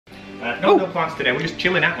No plans today, we're just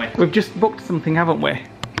chilling, aren't we? We've just booked something, haven't we?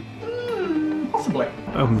 Possibly.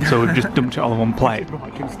 So we've just dumped it all on one plate.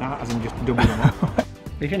 Right, can start as I'm just doubling them up. Are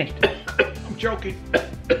you finished? I'm joking.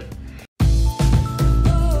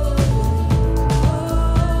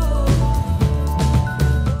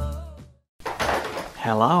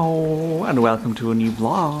 Hello and welcome to a new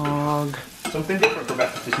vlog. Something different for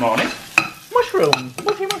breakfast this morning. Mushrooms.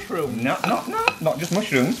 Mushy mushrooms. No, not just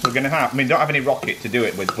mushrooms. We're going to have, don't have any rocket to do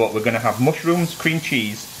it with, but we're going to have mushrooms, cream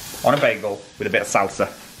cheese on a bagel with a bit of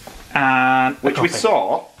salsa. And which we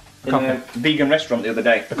saw in a vegan restaurant the other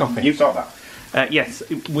day. The coffee. You saw that? Yes,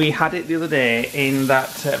 we had it the other day in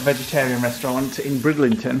that vegetarian restaurant in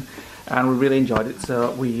Bridlington, and we really enjoyed it,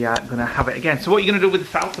 so we are going to have it again. So what are you going to do with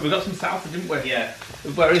the salsa? We got some salsa, didn't we? Yeah.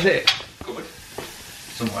 Where is it? Good.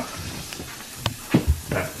 Somewhere.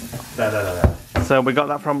 There. So we got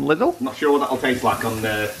that from Lidl. Not sure what that'll taste like on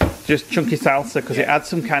the... Just chunky salsa, because it adds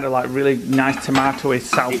some kind of like really nice tomatoey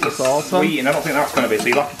salsa sauce on. Sweet, and I don't think that's going to be, so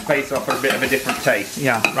you'll have to face off for a bit of a different taste.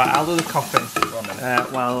 Yeah, right, I'll do the coffee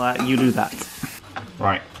while you do that.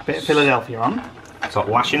 Right. Bit of Philadelphia on. So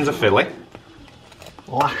lashings of Philly.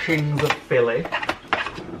 Lashings of Philly.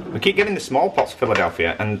 We keep getting the small pots of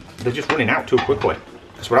Philadelphia and they're just running out too quickly.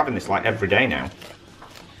 Because we're having this like every day now.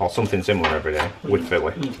 Or something similar every day with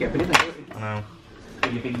Philly. You need to get a bit of it. I know.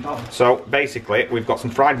 So basically we've got some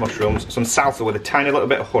fried mushrooms, some salsa with a tiny little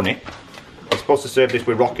bit of honey. We're supposed to serve this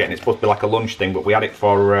with rocket and it's supposed to be like a lunch thing, but we had it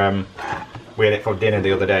for dinner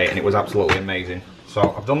the other day and it was absolutely amazing.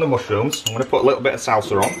 So I've done the mushrooms. I'm going to put a little bit of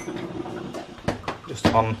salsa on. Just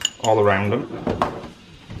on all around them.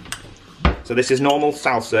 So this is normal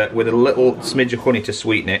salsa with a little smidge of honey to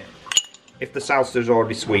sweeten it. If the salsa is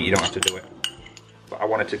already sweet, you don't have to do it. But I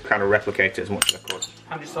wanted to kind of replicate it as much as I could.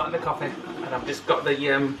 I'm just starting the coffee, and I've just got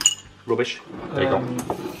the rubbish. There you go.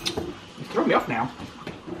 You've thrown me off now.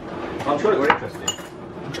 I'm sure it was interesting.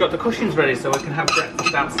 We've got the cushions ready so we can have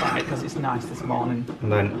breakfast outside because it's nice this morning.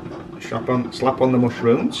 And then slap on the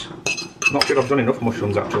mushrooms. Not sure I've done enough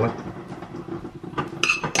mushrooms actually.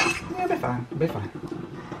 Yeah, be fine. Be fine.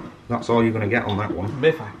 That's all you're going to get on that one.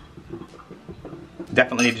 Be fine.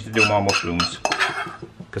 Definitely needed to do more mushrooms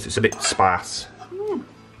because it's a bit sparse.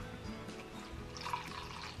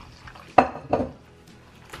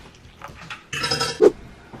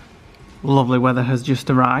 Lovely weather has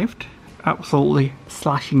just arrived. Absolutely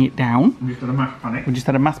slashing it down. We just had a mass panic. We just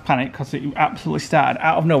had a mass panic because it absolutely started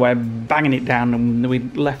out of nowhere banging it down, and we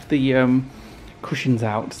left the cushions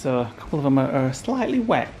out, so a couple of them are slightly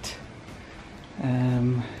wet. So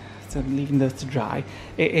I'm leaving those to dry.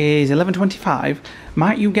 It is 11:25.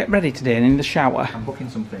 Might you get ready today and in the shower? I'm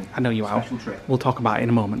booking something. I know you are. Special trip. We'll talk about it in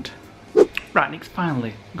a moment. Right, Nick's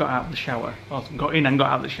finally got out of the shower. Well, got in and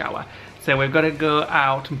got out of the shower. So we've got to go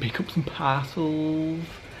out and pick up some parcels.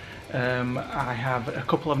 I have a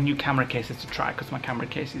couple of new camera cases to try because my camera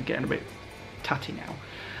case is getting a bit tatty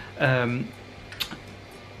now.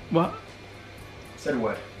 What? Said a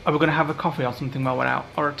word. Are we going to have a coffee or something while we're out?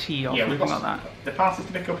 Or a tea or something like that? The parcels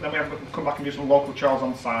to pick up, and then we have to come back and do some local chores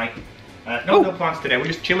on site. No plans today, we're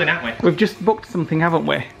just chilling, aren't we? We've just booked something, haven't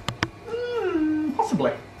we?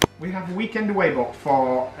 Possibly. We have a weekend away booked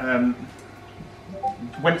for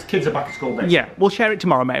when kids are back at school basically. Yeah, we'll share it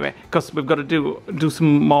tomorrow maybe, because we've got to do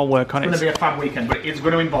some more work on it. It's going to be a fab weekend, but it's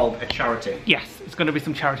going to involve a charity. Yes, it's going to be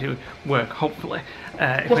some charity work, hopefully.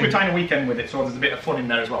 Plus we're tying a weekend with it, so there's a bit of fun in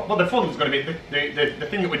there as well. Well, the fun's going to be, the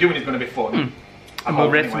thing that we're doing is going to be fun. And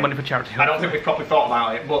we'll raise some money for charity. I don't think we've properly thought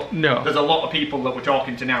about it, but no. There's a lot of people that we're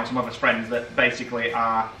talking to now, some of us friends, that basically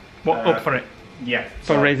are... up for it. Yeah.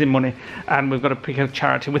 For raising money, and we've got to pick a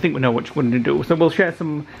charity. We think we know which one to do, so we'll share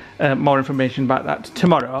some more information about that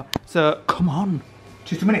tomorrow. So come on.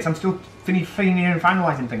 Just a minute, I'm still finishing and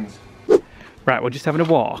finalising things. Right, we're just having a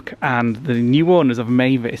walk, and the new owners of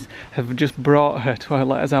Mavis have just brought her to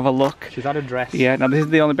let us have a look. She's had a dress. Yeah, now this is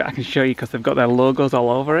the only bit I can show you because they've got their logos all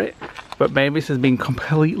over it. But Mavis has been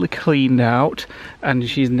completely cleaned out, and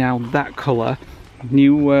she's now that colour.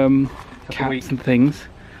 New caps and things.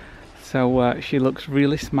 So she looks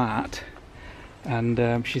really smart,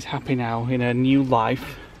 and she's happy now in her new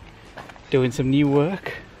life, doing some new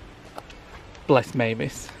work. Bless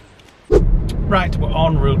Mavis. Right, we're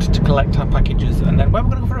en route to collect our packages, and then where are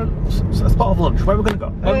we going to go for a spot of lunch? Where are we going to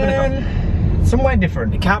go? Where are we going to go? Somewhere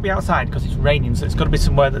different. It can't be outside because it's raining, so it's got to be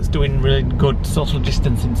somewhere that's doing really good social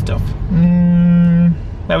distancing stuff.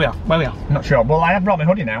 Where we are? Where we are? Not sure. Well, I have brought my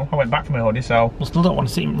hoodie now. I went back for my hoodie, so... We still don't want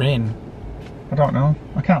to see it rain. I don't know.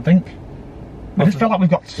 I can't think. I just feel like we've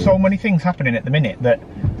got so many things happening at the minute that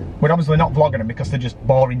We're obviously not vlogging them because they're just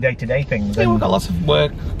boring day-to-day things. Yeah, we've got lots of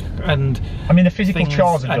work and I mean the physical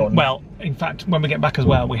chores are done. Well, in fact, when we get back as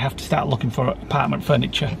well, we have to start looking for apartment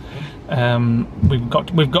furniture. We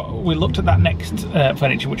looked at that next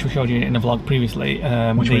furniture which we showed you in a vlog previously,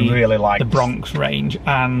 which we really like, the Bronx range,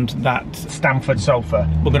 and that Stanford sofa.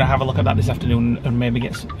 We're going to have a look at that this afternoon and maybe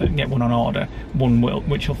get one on order,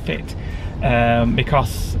 which will fit,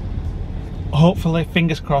 because hopefully,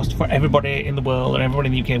 fingers crossed for everybody in the world and everybody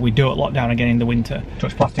in the UK, we don't lock down again in the winter.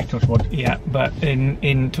 Touch plastic, touch wood. Yeah, but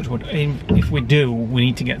in touch wood, if we do, we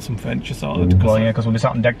need to get some furniture sorted. Well, yeah, because we'll be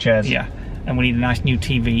sat on deck chairs. Yeah, and we need a nice new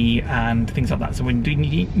TV and things like that. So we do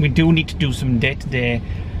need to do some day-to-day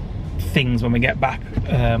things when we get back.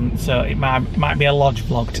 So it might be a lodge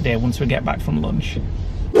vlog today once we get back from lunch.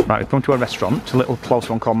 Right, we've come to a restaurant. It's a little close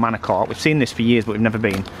one called Manor Court. We've seen this for years, but we've never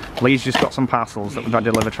been. Lee's just got some parcels that we've had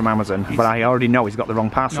delivered from Amazon, but I already know he's got the wrong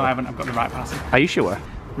parcel. No, I haven't. I've got the right parcel. Are you sure?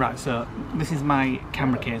 Right, so this is my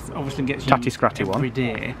camera case. Obviously gets Tatty scratty every one.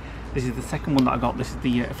 day. This is the second one that I got. This is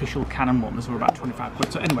the official Canon one. This was about 25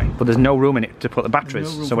 quid. So anyway. But there's no room in it to put the batteries,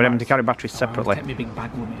 so we're having to carry batteries separately. Take my big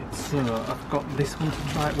bag with me. So I've got this one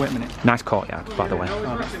to try. Wait a minute. Nice courtyard, by the way.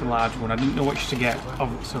 Oh, that's the large one. I didn't know which to get.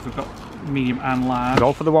 So if we've got medium and large.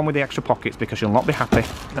 Go for the one with the extra pockets because you'll not be happy.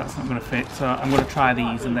 That's not going to fit. So I'm going to try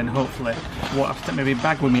these and then hopefully I have to take my big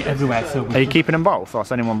bag with me everywhere. So are you keeping them both or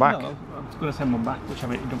sending one back? No, I'm going to send one back,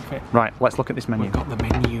 whichever it don't fit. Right, let's look at this menu. We've got the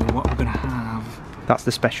menu. What we're going to have. That's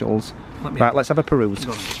the specials. Right, let's have a peruse.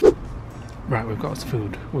 Right, we've got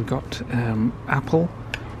food. We've got apple,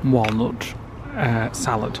 walnut,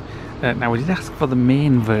 salad. Now we did ask for the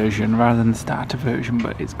main version rather than the starter version,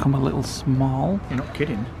 but it's come a little small. You're not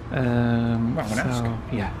kidding. Well, I'm going to ask.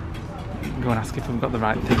 Yeah, go and ask if we've got the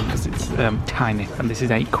right thing because it's tiny, and this is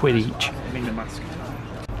 £8 each. I need a mask.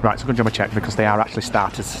 Right, so good job I checked because they are actually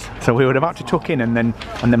starters. So we were about to tuck in and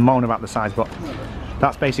then moan about the size, but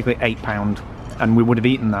that's basically £8, and we would have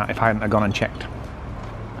eaten that if I hadn't gone and checked.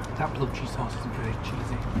 That blue cheese sauce is very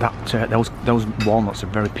cheesy. That those walnuts are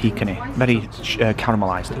very pecany, very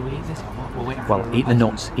caramelised. Do we eat this or what? We'll wait well, eat the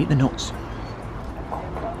nuts. Eat the nuts.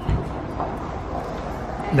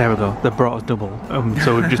 There we go. They brought us double,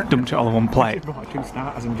 so we've just dumped it all in one plate. Brought 2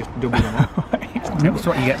 starters and just doubled them up. That's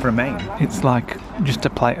what you get for a main. It's like just a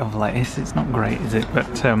plate of lettuce. It's not great, is it? But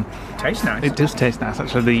it tastes nice. It does taste nice,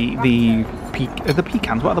 actually. The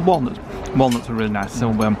pecans, what are the walnuts? Walnuts are really nice. So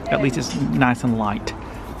at least it's nice and light.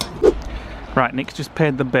 Right, Nick's just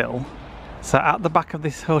paid the bill. So at the back of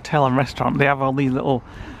this hotel and restaurant, they have all these little.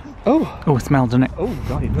 Oh, it smells, doesn't it? Oh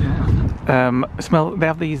god, it doesn't. Smell. They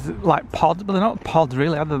have these like pods, but they're not pods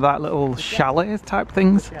really. They're that little chalets type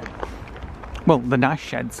things. Well, they're nice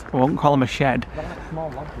sheds. I won't call them a shed.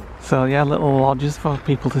 So yeah, little lodges for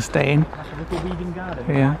people to stay in. Like a little weaving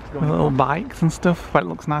garden. Yeah, little bikes and stuff. But it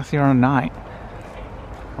looks nice here on a night.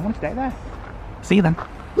 I want to stay there. See you then.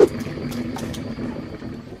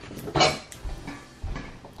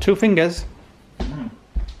 2 fingers.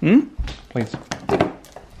 Please.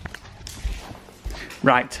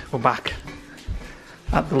 Right, we're back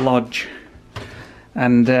at the lodge,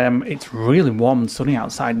 and it's really warm and sunny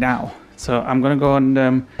outside now. So I'm going to go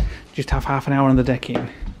and just have half an hour on the decking.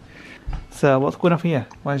 So what's going on here?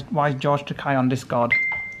 Why is George Takei on Discord?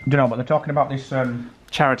 I don't know, but they're talking about this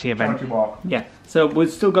charity event. Charity walk. Yeah. So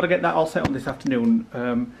we've still got to get that all set up this afternoon,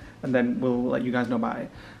 and then we'll let you guys know about it.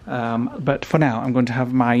 But for now, I'm going to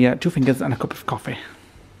have my 2 fingers and a cup of coffee.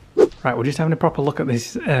 Right, we're just having a proper look at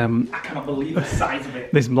this. I cannot believe the size of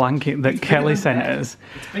it. This blanket that Kelly sent us.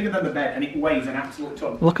 It's bigger than the bed, and it weighs an absolute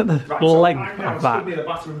ton. Look at the length of that. Near the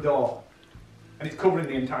bathroom door, and it's covering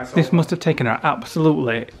the entire sofa. This must have taken her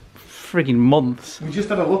absolutely frigging months. We just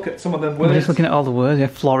had a look at some of the words. We're just looking at all the words. Yeah,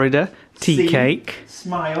 Florida, tea cake,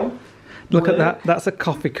 smile. Look at that. That's a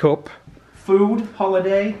coffee cup. Food,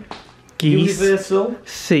 holiday, geese, universal,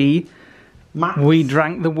 sea, maps, we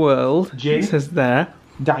drank the world. gin, it says there.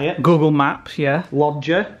 Diet, Google Maps, yeah.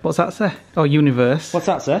 lodger. What's that say? Oh, universe. What's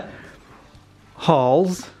that, sir?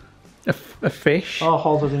 Halls, a fish. Oh,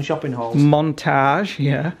 halls as in shopping halls. Montage,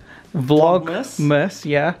 yeah. Vlogmas,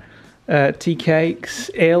 yeah. Tea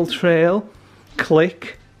cakes, ale trail,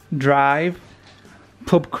 click, drive,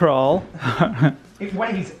 pub crawl. It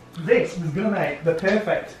weighs. This is gonna make the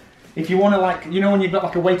perfect. If you want to, like, you know when you've got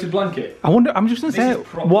like a weighted blanket. I wonder. I'm just gonna say,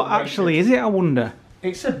 what actually is it? I wonder.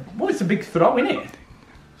 It's a big throw, isn't it?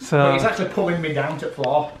 So but it's actually pulling me down to the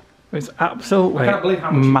floor. It's absolutely I can't believe how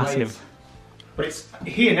much massive. It weighs. But it's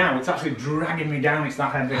here now. It's actually dragging me down. It's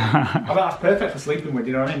that heavy. I bet that's perfect for sleeping with.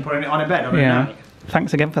 You know what I mean? Putting it on a bed. Yeah.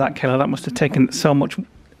 Thanks again for that, Kayla. That must have taken so much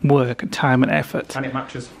work, time, and effort. And it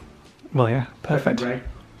matches. Well, yeah, perfect.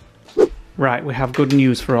 Right, we have good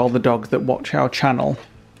news for all the dogs that watch our channel,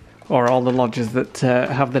 or all the lodgers that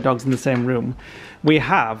have their dogs in the same room. We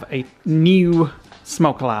have a new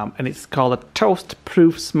smoke alarm, and it's called a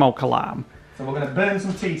toast-proof smoke alarm. So we're going to burn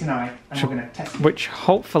some tea tonight, and we're going to test it. Which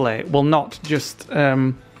hopefully will not just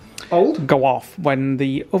go off when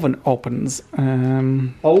the oven opens.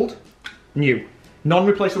 Old, new,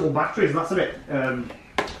 non-replaceable batteries. That's a bit.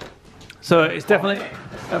 So it's definitely.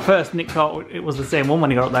 At first, Nick thought it was the same one when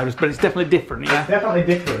he got up there, but it's definitely different. Yeah, it's definitely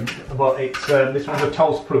different. But it's this one's a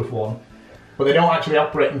toast-proof one. But they don't actually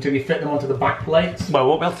operate until you fit them onto the back plates. Well, we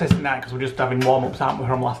won't be able to test it tonight because we're just having warm-ups, aren't we,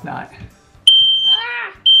 from last night?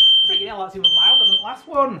 Ah! Freaking hell, that's even louder than the last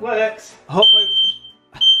one. Works. Hopefully.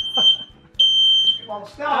 It won't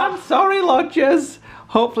stop. I'm sorry, lodgers.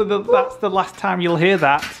 Hopefully that's the last time you'll hear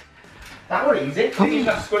that. That were easy. You didn't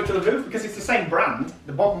have to go to the roof because it's the same brand.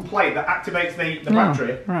 The bottom plate that activates the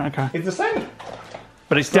battery. Right, okay. It's the same.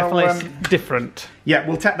 But it's definitely different. Yeah,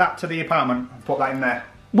 we'll take that to the apartment and put that in there.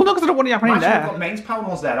 Well, no, because I don't want it happening there. We've got mains power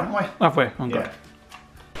ones there, haven't we? Have we? Oh, good.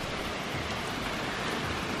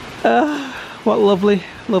 Yeah. What lovely,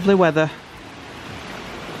 lovely weather.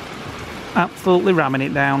 Absolutely ramming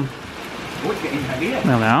it down. Oh, it's getting heavier.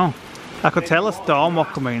 I know. I could tell a storm was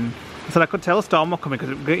coming. I said I could tell a storm was coming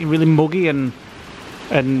because it was getting really muggy and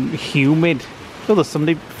humid. Oh, there's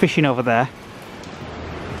somebody fishing over there.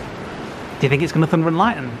 Do you think it's going to thunder and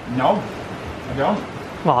lighten? No, I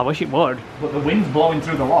don't. Well, I wish it would. But the wind's blowing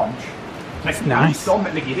through the lodge. It's nice. It's storm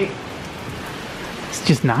at the giddy. It's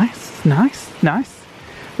just nice. It's nice. Nice.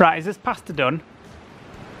 Right, is this pasta done?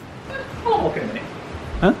 I'll look in a minute.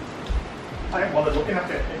 Huh? I ain't bothered looking at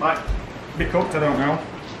it. It might be cooked, I don't know.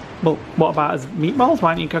 Well, what about as meatballs? Why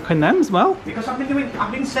aren't you cooking them as well? Because I've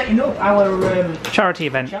been setting up our charity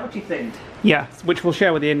event. Charity thing. Yes, which we'll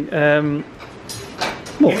share with you in.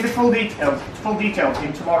 Give me the full details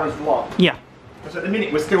in tomorrow's vlog. Yeah. Because at the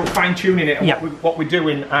minute we're still fine tuning it and what we're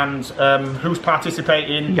doing and who's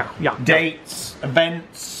participating. Dates,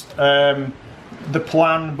 events, the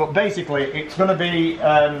plan. But basically, it's going to be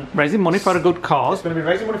raising money for a good cause. It's going to be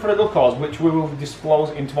raising money for a good cause, which we will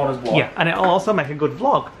disclose in tomorrow's vlog. Yeah, and it'll also make a good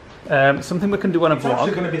vlog. Something we can do on a vlog. It's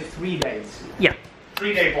actually going to be 3 days. Yeah.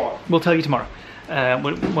 3-day vlog. We'll tell you tomorrow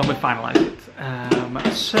when we finalise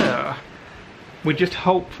it. So we just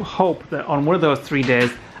hope that on one of those 3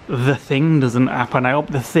 days the thing doesn't happen. I hope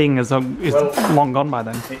the thing is long gone by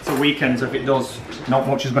then. It's a weekend, so if it does, not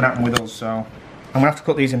much is going to happen with us. So I'm going to have to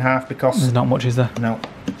cut these in half because there's not much, is there? No.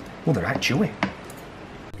 Oh, they're right chewy.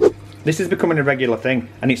 This is becoming a regular thing,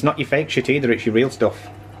 and it's not your fake shit either. It's your real stuff.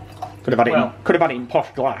 Could have had it in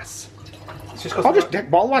posh glass. It's just because just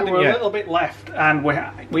ball one, didn't you? We're a little bit left, and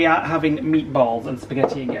we are having meatballs and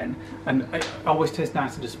spaghetti again. And it always tastes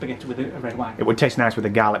nice to do spaghetti with a red wine. It would taste nice with the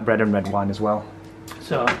garlic bread and red wine as well.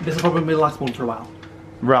 So this will probably be the last one for a while.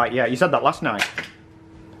 Right, yeah, you said that last night.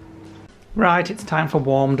 Right, it's time for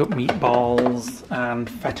warmed up meatballs and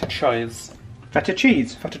feta cheese. Feta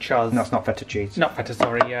cheese? Feta cheese. No, it's not feta cheese. Not feta,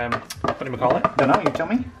 sorry. What do we call it? Don't know, you tell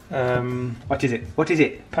me. What is it? What is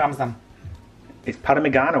it? Parmesan. It's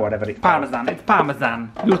Parmigiano or whatever it's Parmesan. It's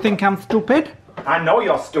Parmesan. You think I'm stupid? I know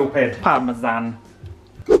you're stupid. Parmesan.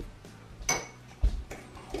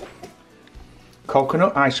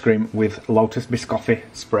 Coconut ice cream with Lotus Biscotti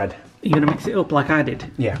spread. Are you going to mix it up like I did?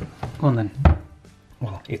 Yeah. Go on then.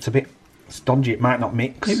 Well, it's a bit stodgy, it might not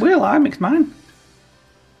mix. It will, I mixed mine.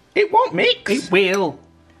 It won't mix! It will.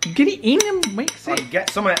 Get it in and mix it. Get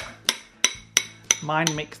some of it.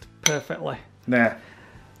 Mine mixed perfectly. There.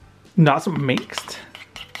 No, that's not mixed.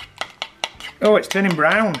 Oh, it's turning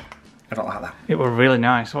brown. I don't like that. It was really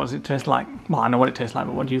nice. What does it taste like? Well, I know what it tastes like,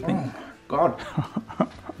 but what do you think? Oh, God.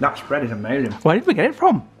 That spread is amazing. Where did we get it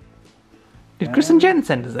from? Did Chris and Jen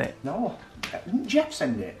send us it? No. Didn't Jeff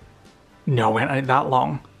send it? No, we haven't had it that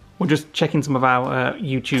long. We're just checking some of our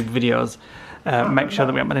YouTube videos. Make sure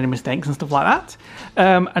that we haven't made any mistakes and stuff like that.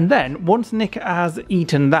 And then, once Nick has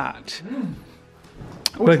eaten that,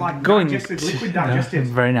 we're like going digested, liquid digested.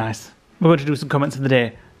 Very nice. We're going to do some comments of the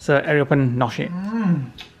day. So, hurry up and nosh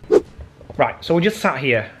it. Right, so we just sat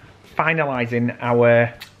here finalising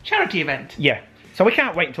our charity event. Yeah. So we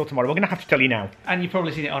can't wait until tomorrow. We're going to have to tell you now. And you've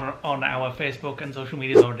probably seen it on our Facebook and social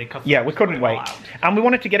media already. Yeah, we couldn't wait. And we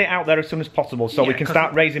wanted to get it out there as soon as possible so we can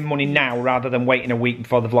start raising money now rather than waiting a week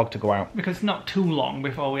before the vlog to go out. Because it's not too long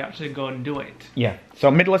before we actually go and do it. Yeah.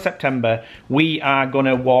 So middle of September, we are going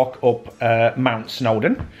to walk up Mount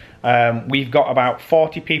Snowdon. We've got about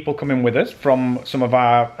 40 people coming with us from some of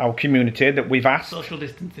our community that we've asked. Social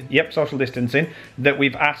distancing. Yep, social distancing. That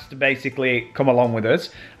we've asked to basically come along with us.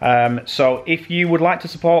 So if you would like to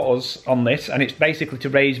support us on this, and it's basically to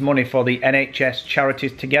raise money for the NHS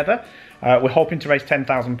Charities Together, We're hoping to raise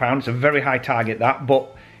 £10,000. It's a very high target, that,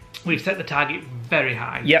 but we've set the target very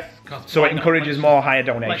high. Yep. So it encourages more higher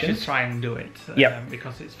donations. Let's just try and do it. Yep.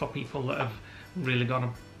 Because it's for people that have really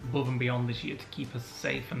gone above and beyond this year to keep us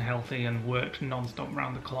safe and healthy and worked non-stop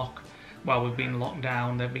around the clock while we've been locked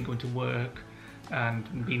down. They've been going to work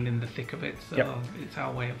and been in the thick of it. So it's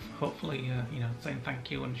our way of hopefully, saying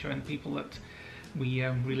thank you and showing people that we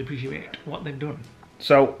really appreciate what they've done.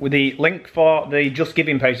 So the link for the Just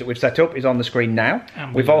Giving page that we've set up is on the screen now.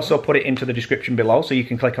 We've also put it into the description below, so you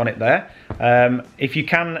can click on it there. If you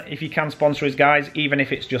can sponsor us, guys, even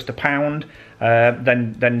if it's just £1,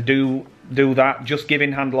 then do that. Just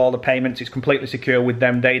Giving handle all the payments. It's completely secure with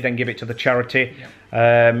them. They then give it to the charity.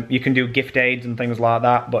 You can do gift aids and things like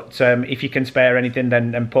that, but if you can spare anything,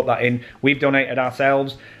 then put that in. We've donated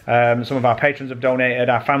ourselves. Some of our patrons have donated.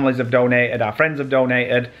 Our families have donated. Our friends have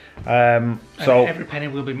donated. So every penny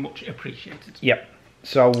will be much appreciated. Yep.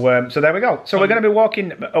 So there we go. So we're going to be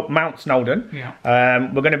walking up Mount Snowdon.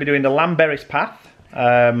 Yeah. We're going to be doing the Lamberris Path.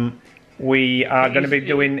 We are going to be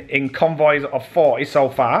doing in convoys of 40 so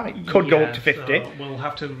far. It could go up to 50. So we'll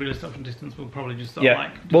have to really social distance. We'll probably just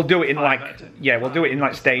we'll do it in we'll do it in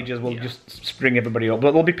like stages. We'll just spring everybody up.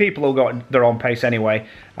 But there'll be people who'll go at their own pace anyway.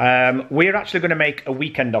 We're actually going to make a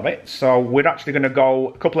weekend of it. So we're actually going to go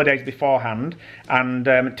a couple of days beforehand, and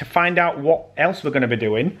to find out what else we're going to be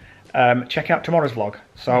doing, check out tomorrow's vlog.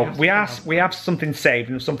 So we have something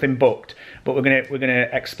saved and something booked, but we're gonna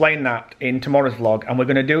explain that in tomorrow's vlog, and we're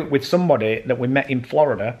gonna do it with somebody that we met in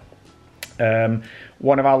Florida,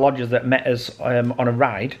 one of our lodgers that met us on a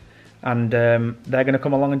ride, and they're gonna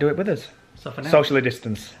come along and do it with us. So for now, socially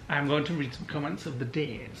distance. I'm going to read some comments of the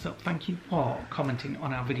day. So thank you for commenting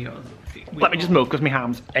on our videos. Let me just move because my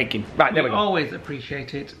arm's aching. Right, there we go. We always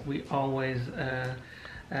appreciate it. We always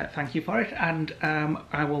thank you for it, and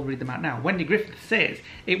I will read them out now. Wendy Griffith says,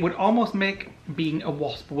 it would almost make being a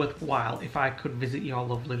wasp worthwhile if I could visit your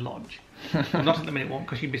lovely lodge. Well, not at the minute, won't,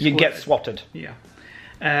 because you'd be You'd get swatted.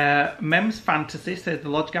 Yeah. Mem's Fantasy says, the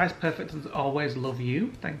lodge guys, perfect as always, love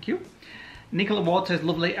you. Thank you. Nicola Ward says,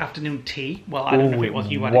 lovely afternoon tea. Well, I don't know if it was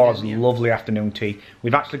you. It was lovely afternoon tea.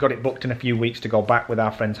 We've actually got it booked in a few weeks to go back with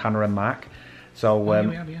our friends Hannah and Mark. So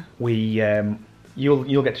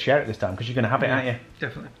You'll get to share it this time because you're going to have it, aren't you?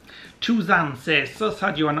 Definitely. Chuzan says, so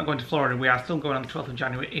sad you are not going to Florida. We are still going on the 12th of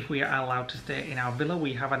January if we are allowed to stay in our villa.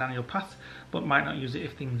 We have an annual pass, but might not use it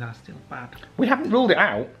if things are still bad. We haven't ruled it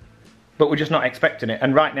out, but we're just not expecting it.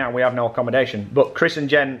 And right now we have no accommodation. But Chris and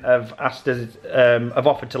Jen have asked us, have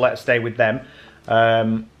offered to let us stay with them.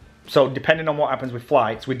 So depending on what happens with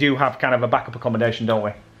flights, we do have kind of a backup accommodation, don't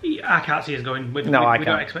we? I can't see us going. We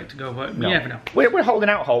don't expect to go, but you never know. We're holding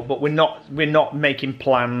out hope, but we're not making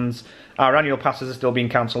plans. Our annual passes are still being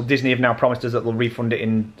cancelled. Disney have now promised us that they'll refund it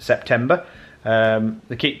in September.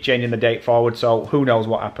 They keep changing the date forward, so who knows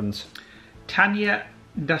what happens. Tanya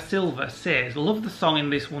Da Silva says, love the song in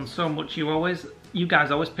this one so much. You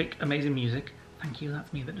guys always pick amazing music. Thank you,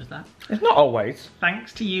 that's me that does that. It's not always.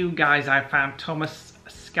 Thanks to you guys, I found Thomas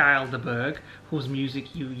Skylderberg, whose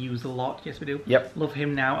music you use a lot. Yes, we do. Yep. Love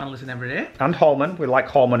him now and listen every day. And Holman. We like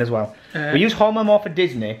Holman as well. We use Holman more for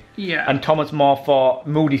Disney. Yeah. And Thomas more for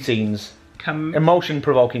moody scenes.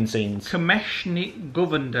 Emotion-provoking scenes. Kameshnik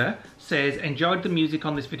Govender says, enjoyed the music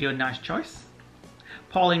on this video. Nice choice.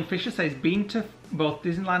 Pauline Fisher says, been to both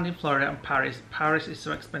Disneyland in Florida and Paris. Paris is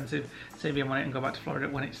so expensive. Save your money and go back to Florida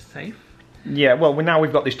when it's safe. Yeah, well, now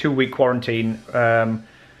we've got this 2-week quarantine.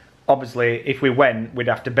 Obviously, if we went, we'd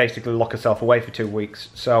have to basically lock ourselves away for 2 weeks.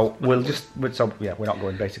 So we're not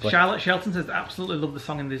going, basically. Charlotte Shelton says, absolutely love the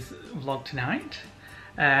song in this vlog tonight.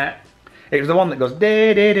 It was the one that goes,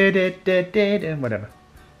 and whatever.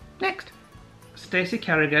 Next. Stacey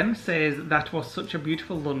Kerrigan says, that was such a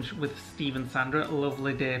beautiful lunch with Steve and Sandra.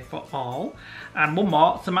 Lovely day for all. And one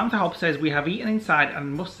more. Samantha Hobbs says, we have eaten inside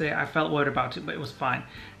and must say I felt worried about it, but it was fine.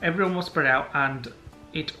 Everyone was spread out and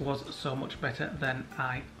it was so much better than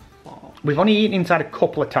I thought. We've only eaten inside a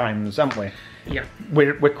couple of times, haven't we? Yeah.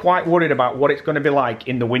 We're quite worried about what it's going to be like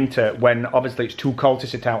in the winter when obviously it's too cold to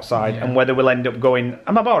sit outside and whether we'll end up going,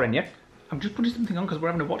 am I boring you? I'm just putting something on because we're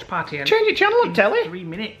having a watch party. And change your channel on telly. 3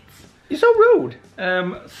 minutes. You're so rude.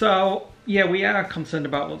 So, yeah, we are concerned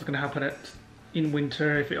about what's going to happen in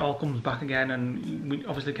winter if it all comes back again, and we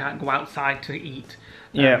obviously can't go outside to eat.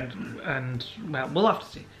 And well, we'll have to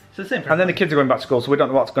see. It's the same for everyone. And then the kids are going back to school, so we don't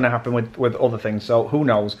know what's going to happen with other things, so who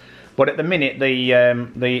knows. But at the minute,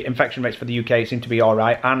 the infection rates for the UK seem to be all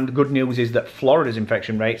right, and good news is that Florida's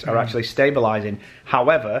infection rates are actually stabilising.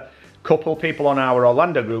 However, a couple of people on our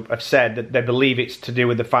Orlando group have said that they believe it's to do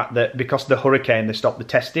with the fact that because of the hurricane, they stopped the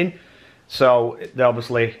testing. So they're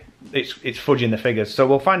obviously it's fudging the figures. So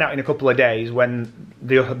we'll find out in a couple of days when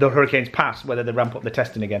the hurricanes pass whether they ramp up the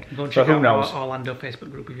testing again. Go and so check who out knows? our Orlando Facebook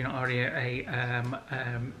group if you're not already a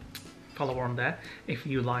follower on there. If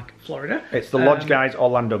you like Florida, It's the Lodge Guys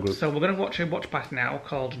Orlando group. So we're going to watch a watch pass now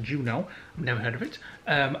called Juno. I've never heard of it.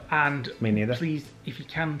 And Me neither. Please, if you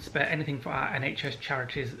can spare anything for our NHS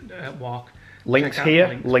charities walk, Links check out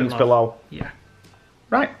here, the links below. Yeah.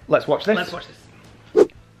 Right, let's watch this. Let's watch this.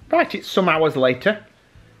 Right, it's some hours later.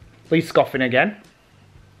 Lee's scoffing again.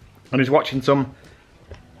 And he's watching some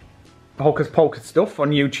Hocus Pocus stuff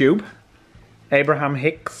on YouTube. Abraham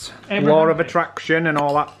Hicks, Law of Attraction and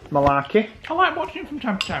all that malarkey. I like watching it from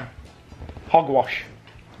time to time. Hogwash.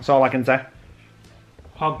 That's all I can say.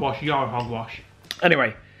 Hogwash, your hogwash.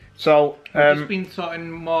 Anyway, so... We've just been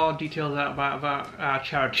sorting more details out about our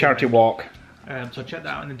charity walk. So check that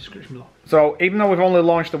out in the description below. So even though we've only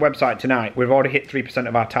launched the website tonight, we've already hit 3%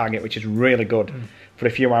 of our target, which is really good for a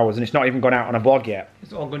few hours, and it's not even gone out on a blog yet.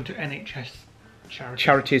 It's all going to NHS charities.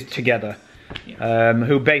 Charities together, Yeah.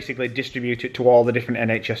 who basically distribute it to all the different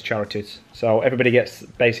NHS charities. So everybody gets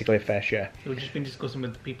basically a fair share. So we've just been discussing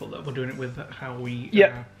with the people that we're doing it with how we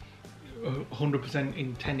 100%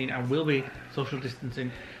 intending and will be social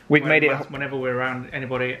distancing. We've made it whenever we're around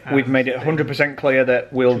anybody. We've made it 100% clear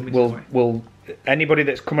that we'll anybody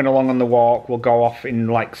that's coming along on the walk will go off in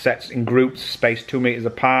like sets in groups, spaced 2 meters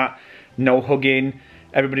apart, no hugging.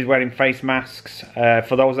 Everybody's wearing face masks.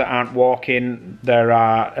 For those that aren't walking, there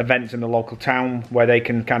are events in the local town where they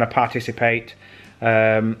can kind of participate.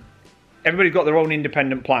 Everybody's got their own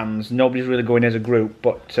independent plans. Nobody's really going as a group,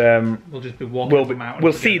 but we'll just be walking them out.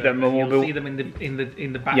 We'll see them, and we'll see them in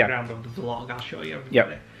the background of the vlog. I'll show you.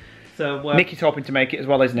 Everybody. So Nicky's hoping to make it as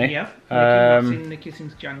well, isn't he? Yeah. Seen Nicky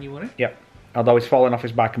since January. Yep. Although he's fallen off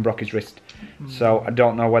his bike and broke his wrist, so I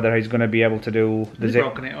don't know whether he's going to be able to do the zip.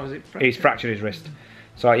 Broken it, or is it fractured? He's fractured his wrist,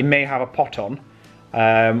 so he may have a pot on,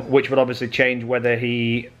 which would obviously change whether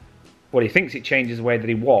he. Well, he thinks it changes the way that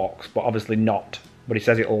he walks, but obviously not. But he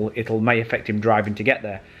says it'll may affect him driving to get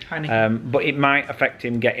there. But it might affect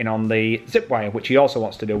him getting on the zip wire, which he also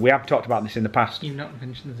wants to do. We have talked about this in the past. You've not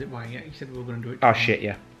mentioned the zip wire yet. You said we were going to do it. Oh shit,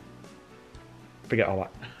 yeah. Forget all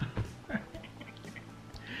that.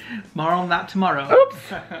 More on that tomorrow.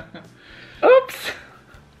 Oops. Oops.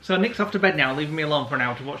 So Nick's off to bed now, leaving me alone for an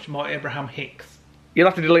hour to watch more Abraham Hicks. You'll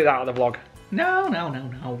have to delete that out of the vlog.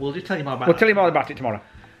 No. We'll just tell you more about it. We'll tell you more about it tomorrow.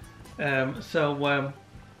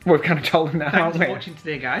 We've kind of told them now, thanks for watching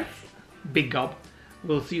today, guys. Big gob.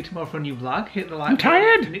 We'll see you tomorrow for a new vlog. Hit the like I'm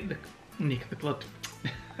tired. Nick the blood.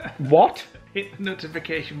 What? Hit the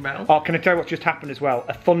notification bell. Oh, can I tell you what's just happened as well?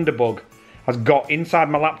 A thunderbug has got inside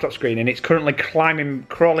my laptop screen and it's currently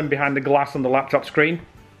crawling behind the glass on the laptop screen.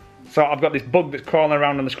 So I've got this bug that's crawling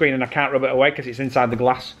around on the screen and I can't rub it away because it's inside the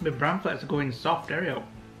glass. The brown flakes are going soft, there you go.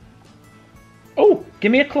 Oh,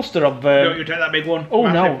 give me a cluster of... Don't you take that big one.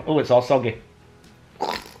 Oh no, oh it's all soggy.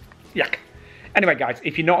 Yuck. Anyway guys,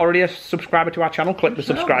 if you're not already a subscriber to our channel, click the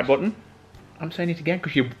subscribe button. I'm saying it again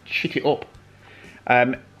because you shit it up.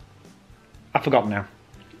 I've forgotten now.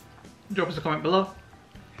 Drop us a comment below.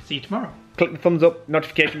 See you tomorrow. Click the thumbs up,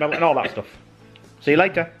 notification bell and all that stuff. See you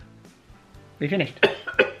later. Are you finished?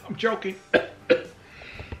 I'm joking.